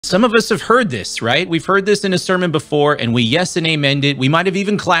Some of us have heard this, right? We've heard this in a sermon before, and we yes and amen'd it. We might have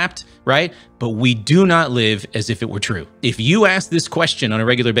even clapped, right? But we do not live as if it were true. If you ask this question on a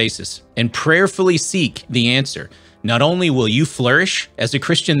regular basis and prayerfully seek the answer, not only will you flourish as a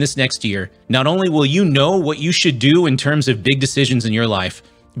Christian this next year, not only will you know what you should do in terms of big decisions in your life,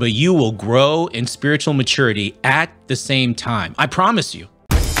 but you will grow in spiritual maturity at the same time. I promise you.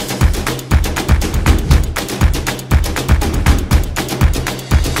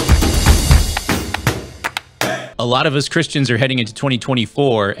 A lot of us Christians are heading into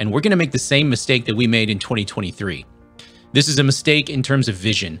 2024, and we're going to make the same mistake that we made in 2023. This is a mistake in terms of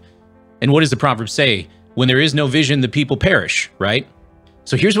vision. And what does the proverb say? When there is no vision, the people perish, right?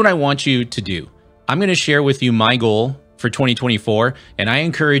 So here's what I want you to do. I'm going to share with you my goal for 2024, and I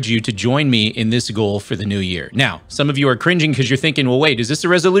encourage you to join me in this goal for the new year. Now, some of you are cringing because you're thinking, well, wait, is this a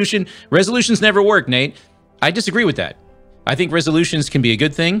resolution? Resolutions never work, Nate. I disagree with that. I think resolutions can be a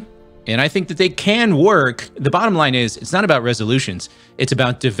good thing. And I think that they can work. The bottom line is, it's not about resolutions. It's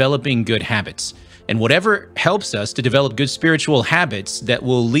about developing good habits. And whatever helps us to develop good spiritual habits that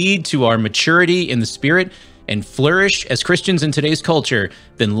will lead to our maturity in the spirit and flourish as Christians in today's culture,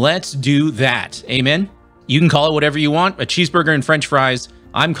 then let's do that. Amen? You can call it whatever you want, a cheeseburger and French fries.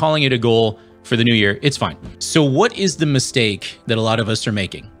 I'm calling it a goal for the new year. It's fine. So what is the mistake that a lot of us are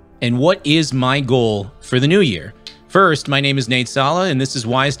making? And what is my goal for the new year? First, my name is Nate Sala, and this is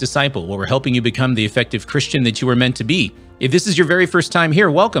Wise Disciple, where we're helping you become the effective Christian that you were meant to be. If this is your very first time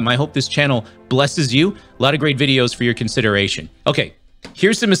here, welcome. I hope this channel blesses you. A lot of great videos for your consideration. Okay,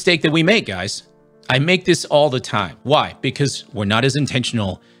 here's the mistake that we make, guys. I make this all the time. Why? Because we're not as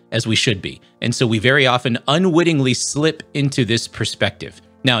intentional as we should be. And so we very often unwittingly slip into this perspective.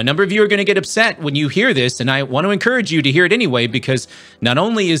 Now, a number of you are going to get upset when you hear this, and I want to encourage you to hear it anyway, because not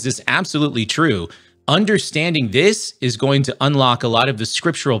only is this absolutely true, understanding this is going to unlock a lot of the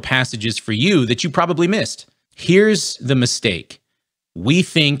scriptural passages for you that you probably missed. Here's the mistake. We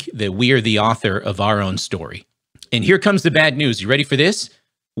think that we are the author of our own story. And here comes the bad news. You ready for this?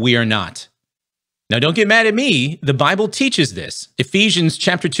 We are not. Now, don't get mad at me. The Bible teaches this. Ephesians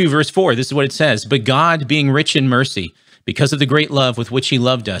chapter 2, verse 4, this is what it says. But God, being rich in mercy, because of the great love with which he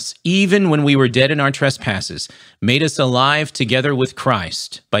loved us, even when we were dead in our trespasses, made us alive together with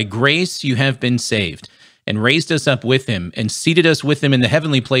Christ. By grace you have been saved, and raised us up with him, and seated us with him in the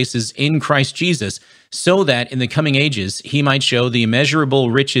heavenly places in Christ Jesus, so that in the coming ages he might show the immeasurable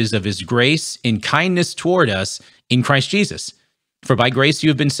riches of his grace in kindness toward us in Christ Jesus. For by grace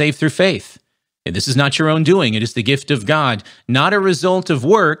you have been saved through faith. And this is not your own doing, it is the gift of God, not a result of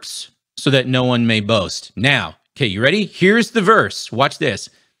works, so that no one may boast. Now, okay, you ready? Here's the verse. Watch this.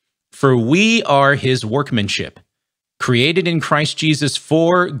 For we are his workmanship, created in Christ Jesus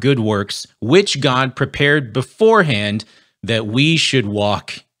for good works, which God prepared beforehand that we should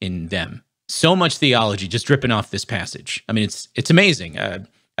walk in them. So much theology just dripping off this passage. I mean, it's amazing.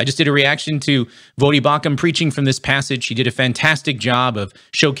 I just did a reaction to Vodi Bakum preaching from this passage. He did a fantastic job of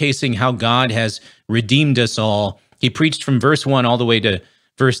showcasing how God has redeemed us all. He preached from verse 1 all the way to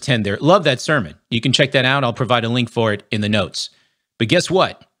verse 10 there. Love that sermon. You can check that out. I'll provide a link for it in the notes. But guess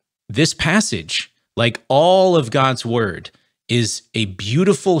what? This passage, like all of God's word, is a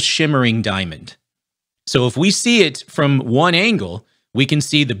beautiful shimmering diamond. So if we see it from one angle, we can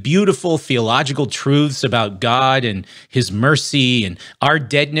see the beautiful theological truths about God and his mercy and our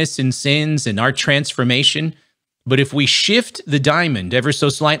deadness in sins and our transformation. But if we shift the diamond ever so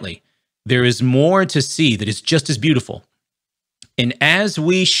slightly, there is more to see that is just as beautiful. And as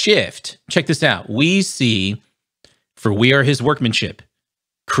we shift, check this out, we see, for we are his workmanship,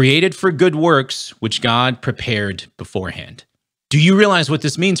 created for good works, which God prepared beforehand. Do you realize what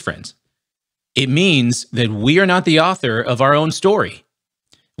this means, friends? It means that we are not the author of our own story.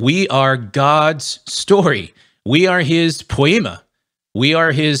 We are God's story. We are his poema. We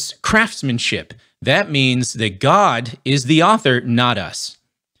are his craftsmanship. That means that God is the author, not us.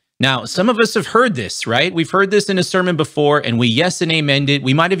 Now, some of us have heard this, right? We've heard this in a sermon before, and we yes and amen'd it.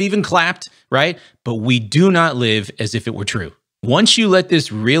 We might have even clapped, right? But we do not live as if it were true. Once you let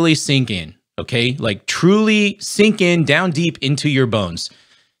this really sink in, okay, like truly sink in down deep into your bones,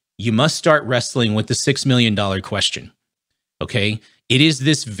 you must start wrestling with the $6 million question, okay? It is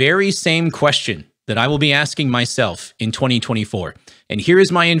this very same question that I will be asking myself in 2024. And here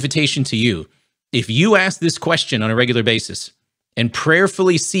is my invitation to you. If you ask this question on a regular basis and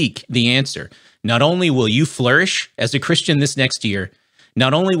prayerfully seek the answer, not only will you flourish as a Christian this next year,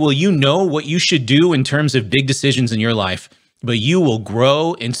 not only will you know what you should do in terms of big decisions in your life, but you will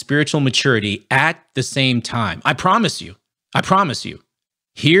grow in spiritual maturity at the same time. I promise you. I promise you.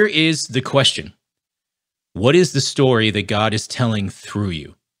 Here is the question. What is the story that God is telling through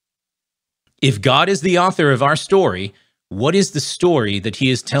you? If God is the author of our story, what is the story that he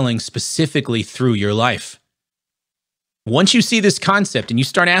is telling specifically through your life? Once you see this concept and you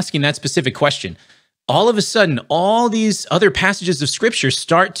start asking that specific question, all of a sudden, all these other passages of scripture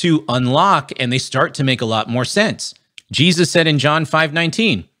start to unlock and they start to make a lot more sense. Jesus said in John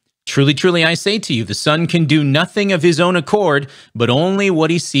 5:19, "Truly, truly, I say to you, the Son can do nothing of his own accord, but only what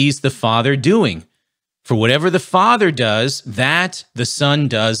he sees the Father doing. For whatever the Father does, that the Son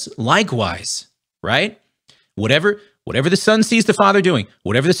does likewise." Right? Whatever the Son sees the Father doing,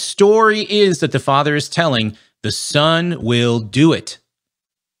 whatever the story is that the Father is telling, the Son will do it.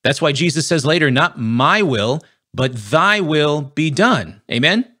 That's why Jesus says later, "Not my will, but thy will be done."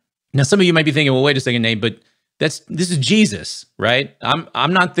 Amen? Now, some of you might be thinking, well, wait a second, Nate, but this is Jesus, right?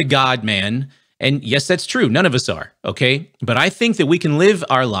 I'm not the God man. And yes, that's true. None of us are, okay? But I think that we can live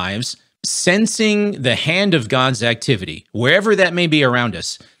our lives sensing the hand of God's activity, wherever that may be around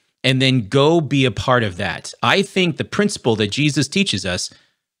us, and then go be a part of that. I think the principle that Jesus teaches us,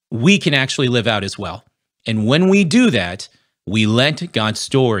 we can actually live out as well. And when we do that, we let God's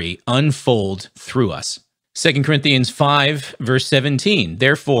story unfold through us. 2 Corinthians 5, verse 17,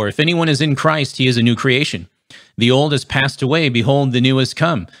 "Therefore, if anyone is in Christ, he is a new creation. The old has passed away, behold, the new has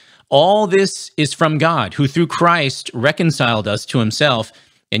come. All this is from God, who through Christ reconciled us to himself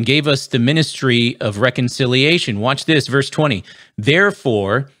and gave us the ministry of reconciliation." Watch this, verse 20.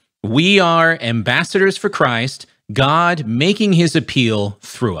 "Therefore, we are ambassadors for Christ, God making his appeal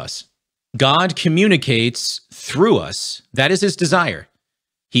through us." God communicates through us. That is his desire.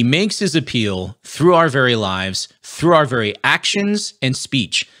 He makes his appeal through our very lives, through our very actions and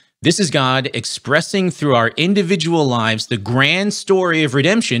speech. This is God expressing through our individual lives the grand story of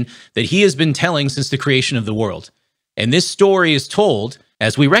redemption that he has been telling since the creation of the world. And this story is told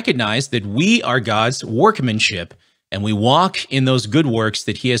as we recognize that we are God's workmanship and we walk in those good works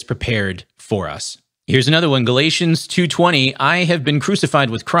that he has prepared for us. Here's another one, Galatians 2:20, "I have been crucified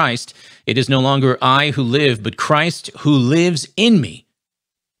with Christ. It is no longer I who live, but Christ who lives in me.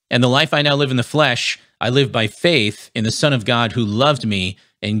 And the life I now live in the flesh, I live by faith in the Son of God who loved me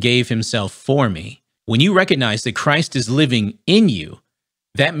and gave himself for me." When you recognize that Christ is living in you,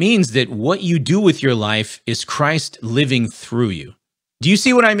 that means that what you do with your life is Christ living through you. Do you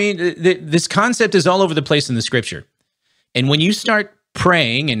see what I mean? This concept is all over the place in the scripture. And when you start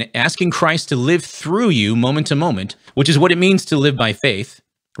praying and asking Christ to live through you moment to moment, which is what it means to live by faith,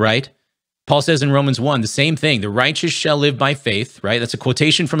 right? Paul says in Romans 1, the same thing, "The righteous shall live by faith," right? That's a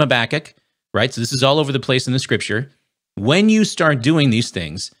quotation from Habakkuk, right? So this is all over the place in the scripture. When you start doing these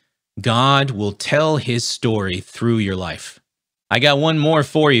things, God will tell his story through your life. I got one more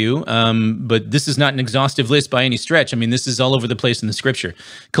for you, but this is not an exhaustive list by any stretch. I mean, this is all over the place in the scripture.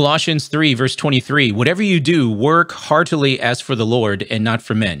 Colossians 3, verse 23, "Whatever you do, work heartily as for the Lord and not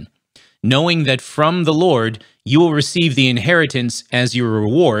for men, knowing that from the Lord you will receive the inheritance as your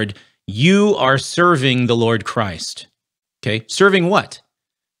reward. You are serving the Lord Christ." Okay, serving what?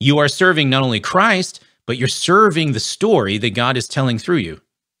 You are serving not only Christ, but you're serving the story that God is telling through you.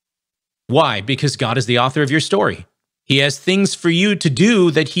 Why? Because God is the author of your story. He has things for you to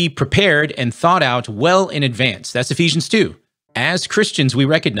do that he prepared and thought out well in advance. That's Ephesians 2. As Christians, we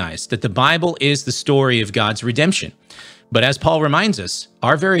recognize that the Bible is the story of God's redemption. But as Paul reminds us,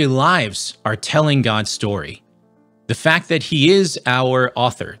 our very lives are telling God's story. The fact that he is our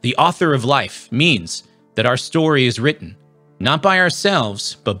author, the author of life, means that our story is written, not by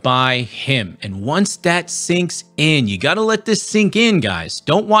ourselves, but by him. And once that sinks in, you got to let this sink in, guys.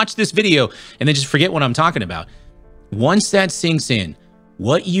 Don't watch this video and then just forget what I'm talking about. Once that sinks in,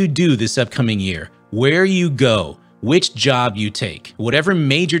 what you do this upcoming year, where you go, which job you take, whatever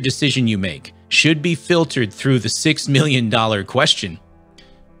major decision you make, should be filtered through the $6 million question.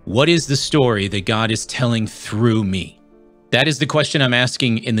 What is the story that God is telling through me? That is the question I'm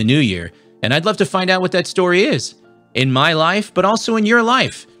asking in the new year, and I'd love to find out what that story is in my life, but also in your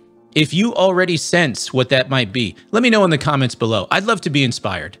life. If you already sense what that might be, let me know in the comments below. I'd love to be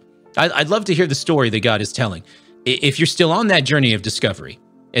inspired. I'd love to hear the story that God is telling. If you're still on that journey of discovery,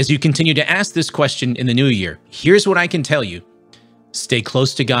 as you continue to ask this question in the new year, here's what I can tell you. Stay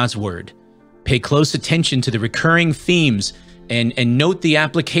close to God's word. Pay close attention to the recurring themes and note the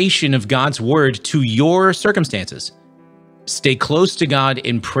application of God's word to your circumstances. Stay close to God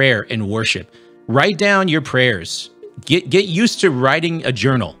in prayer and worship. Write down your prayers. Get used to writing a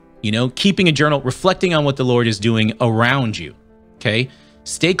journal, keeping a journal, reflecting on what the Lord is doing around you, okay?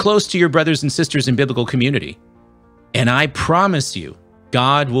 Stay close to your brothers and sisters in biblical community. And I promise you,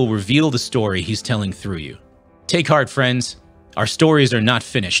 God will reveal the story he's telling through you. Take heart, friends. Our stories are not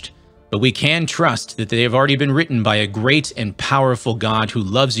finished, but we can trust that they have already been written by a great and powerful God who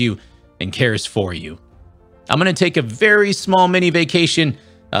loves you and cares for you. I'm going to take a very small mini vacation,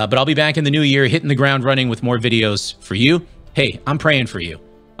 but I'll be back in the new year hitting the ground running with more videos for you. Hey, I'm praying for you.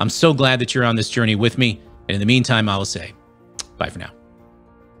 I'm so glad that you're on this journey with me. And in the meantime, I will say bye for now.